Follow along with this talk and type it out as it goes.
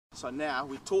So now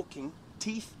we're talking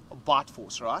teeth bite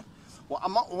force, right? Well,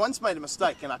 I once made a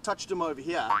mistake and I touched him over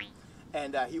here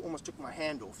and he almost took my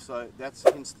hand off, so that's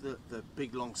hence the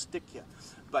big long stick here.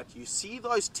 But you see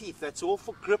those teeth, that's all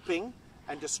for gripping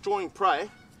and destroying prey.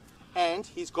 And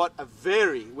he's got a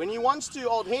when he wants to,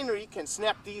 old Henry can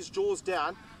snap these jaws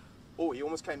down. Oh, he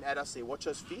almost came at us there. Watch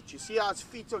his feet. You see how his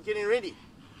feet are getting ready?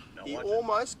 No, he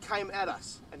almost came at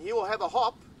us. And he will have a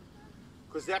hop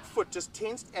because that foot just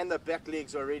tensed and the back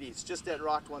legs are ready. It's just that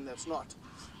right one that's not.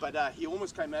 But he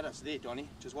almost came at us there, Donnie.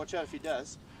 Just watch out if he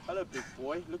does. Hello, big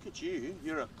boy. Look at you.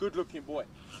 You're a good-looking boy.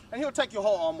 And he'll take your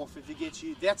whole arm off if he gets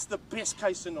you. That's the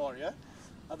best-case scenario.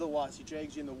 Otherwise, he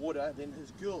drags you in the water. Then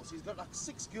his girls. He's got like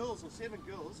 6 girls or 7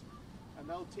 girls. And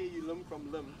they'll tear you limb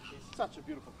from limb. He's such a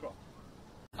beautiful crop.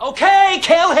 Okay,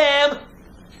 kill him!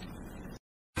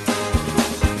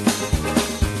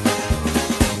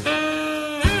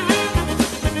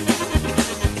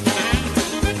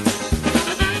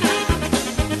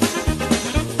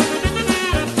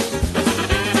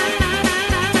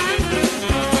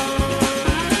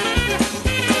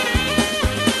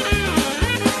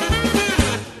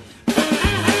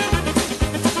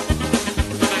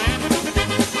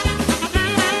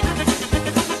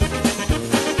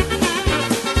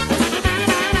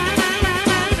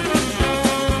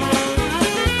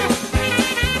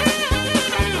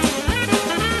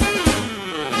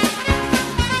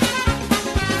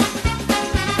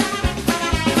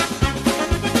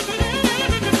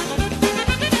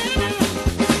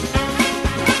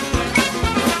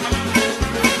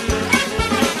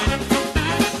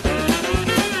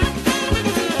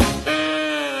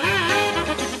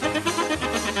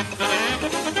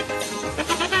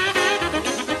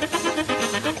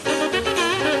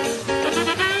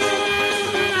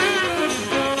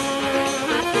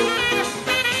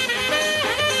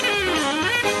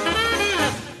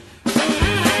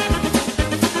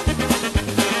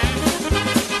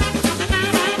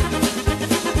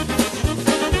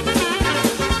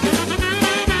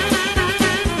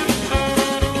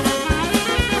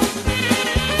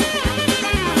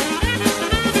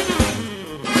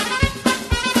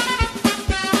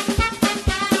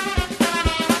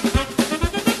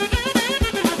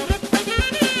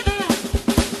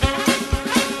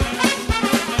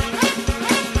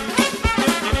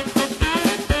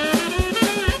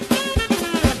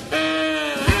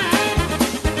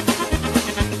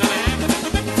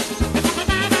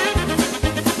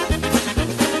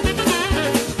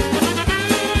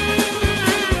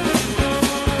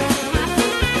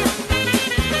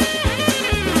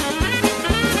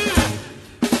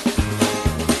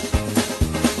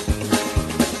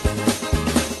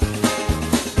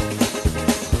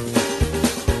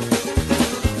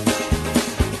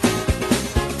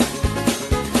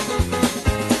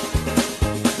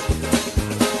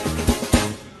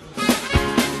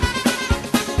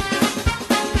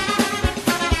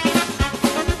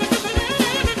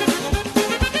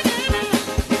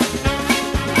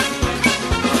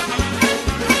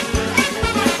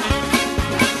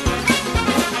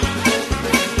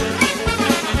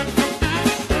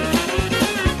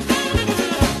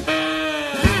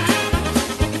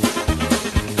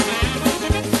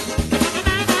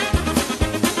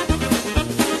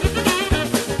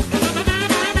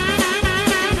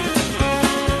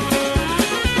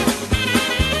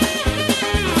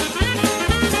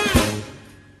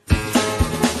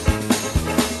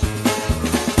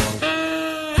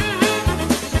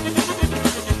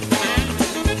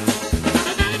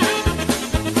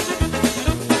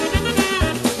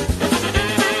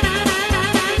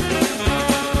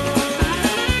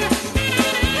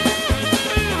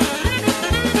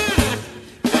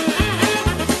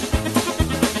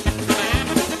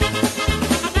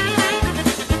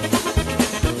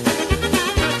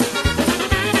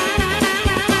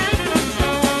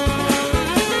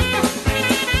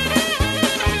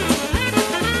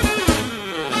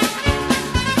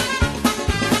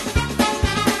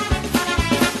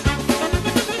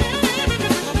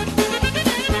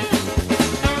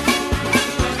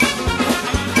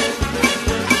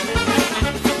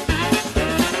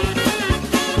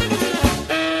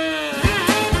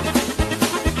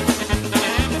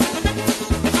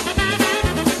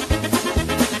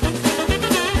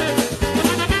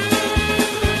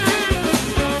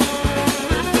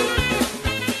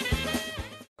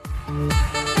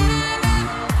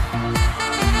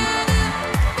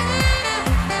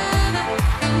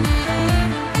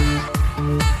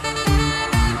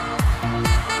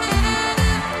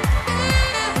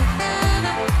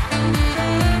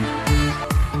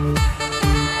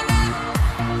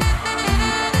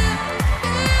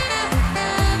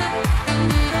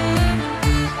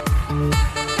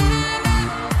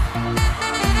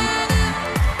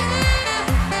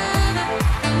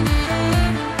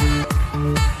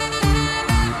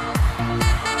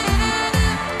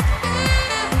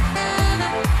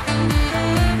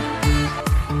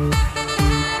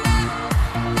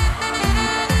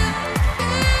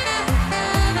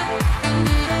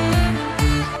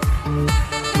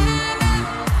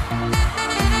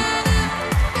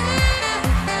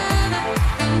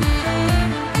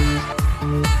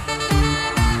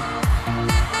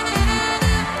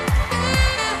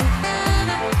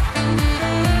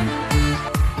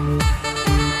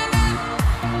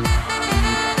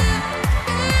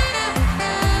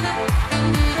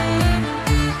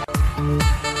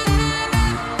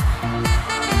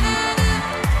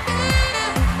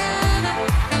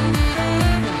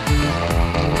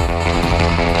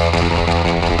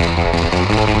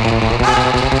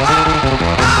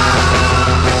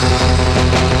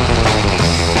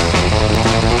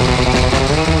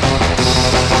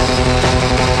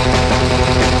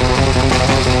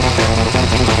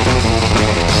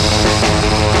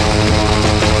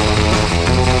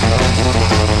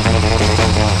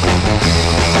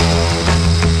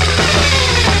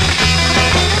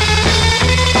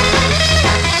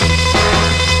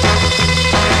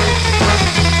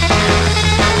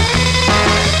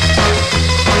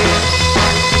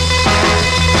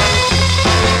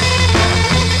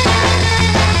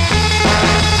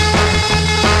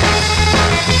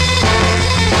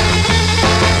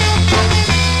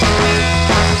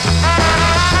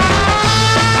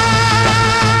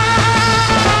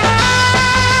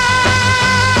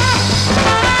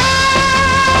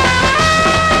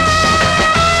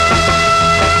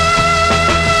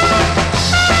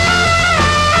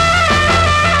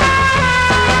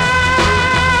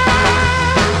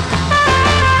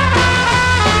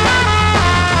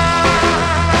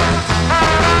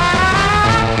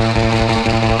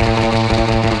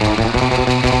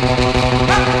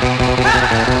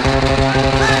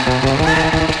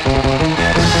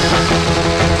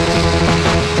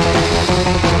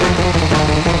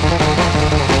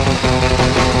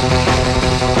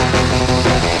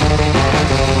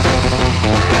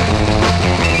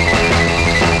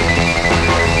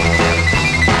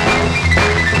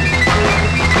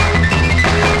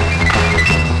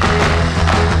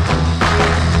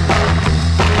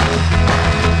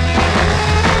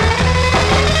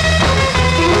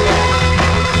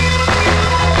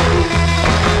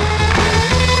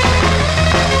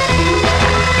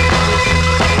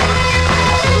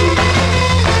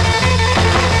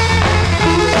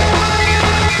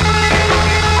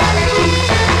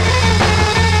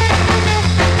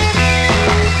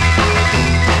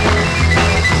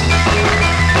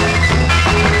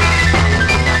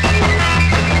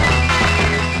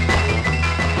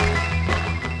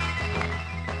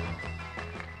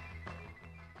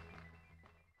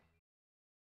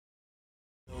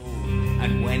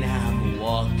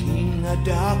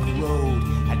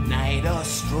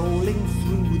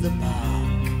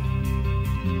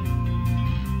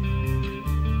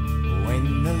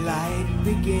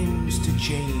 begins to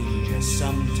change. I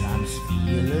sometimes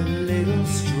feel a little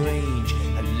strange,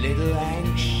 a little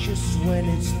anxious when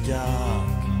it's dark.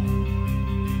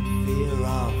 Fear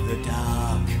of the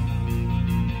dark,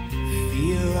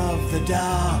 fear of the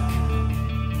dark.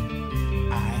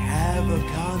 I have a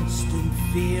constant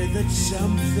fear that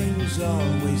something's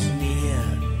always near.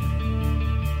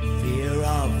 Fear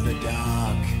of the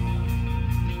dark,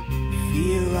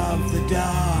 fear of the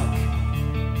dark.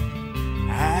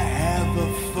 I have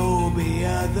a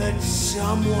phobia that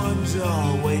someone's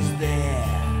always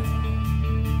there.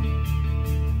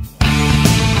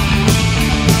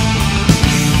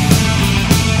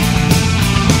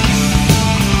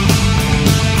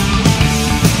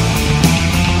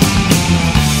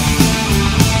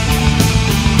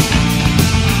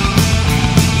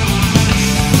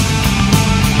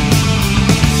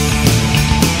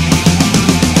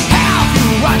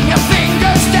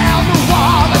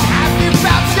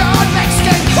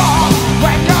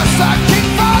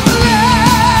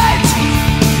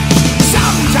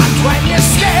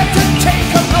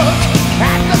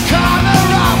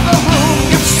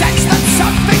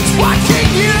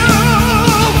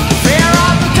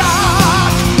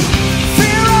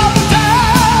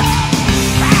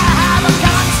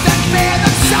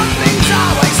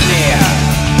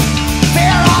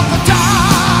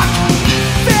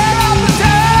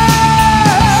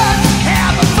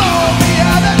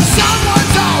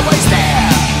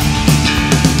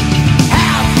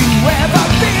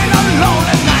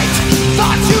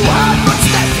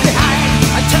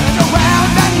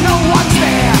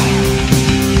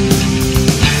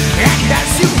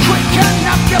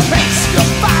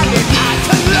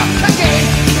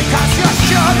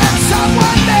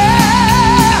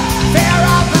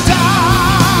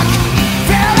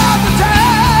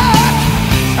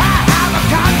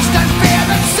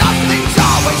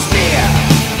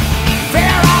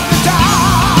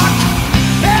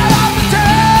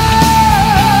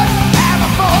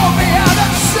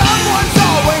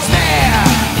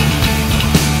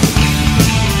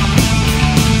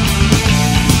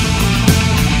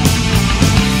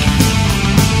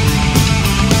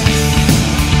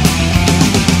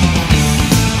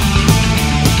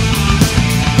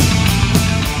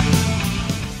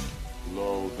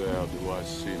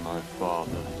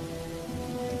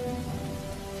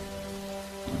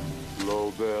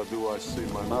 Lo, there do I see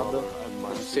my mother and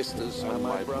my sisters and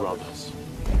my brothers.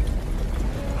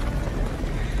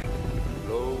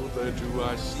 Lo, there do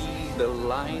I see the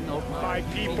line of My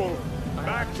people,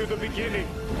 back to the beginning.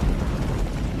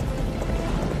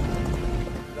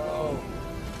 Lo,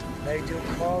 they do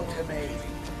call to me.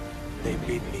 They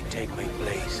bid me take my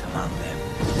place among them.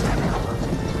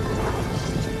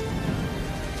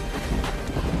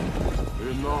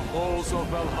 In the halls of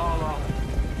Valhalla,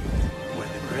 Where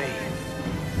the grave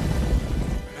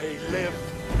They live.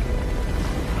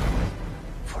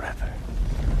 forever.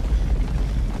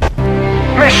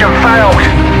 Mission failed.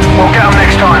 We'll get them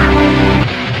next time.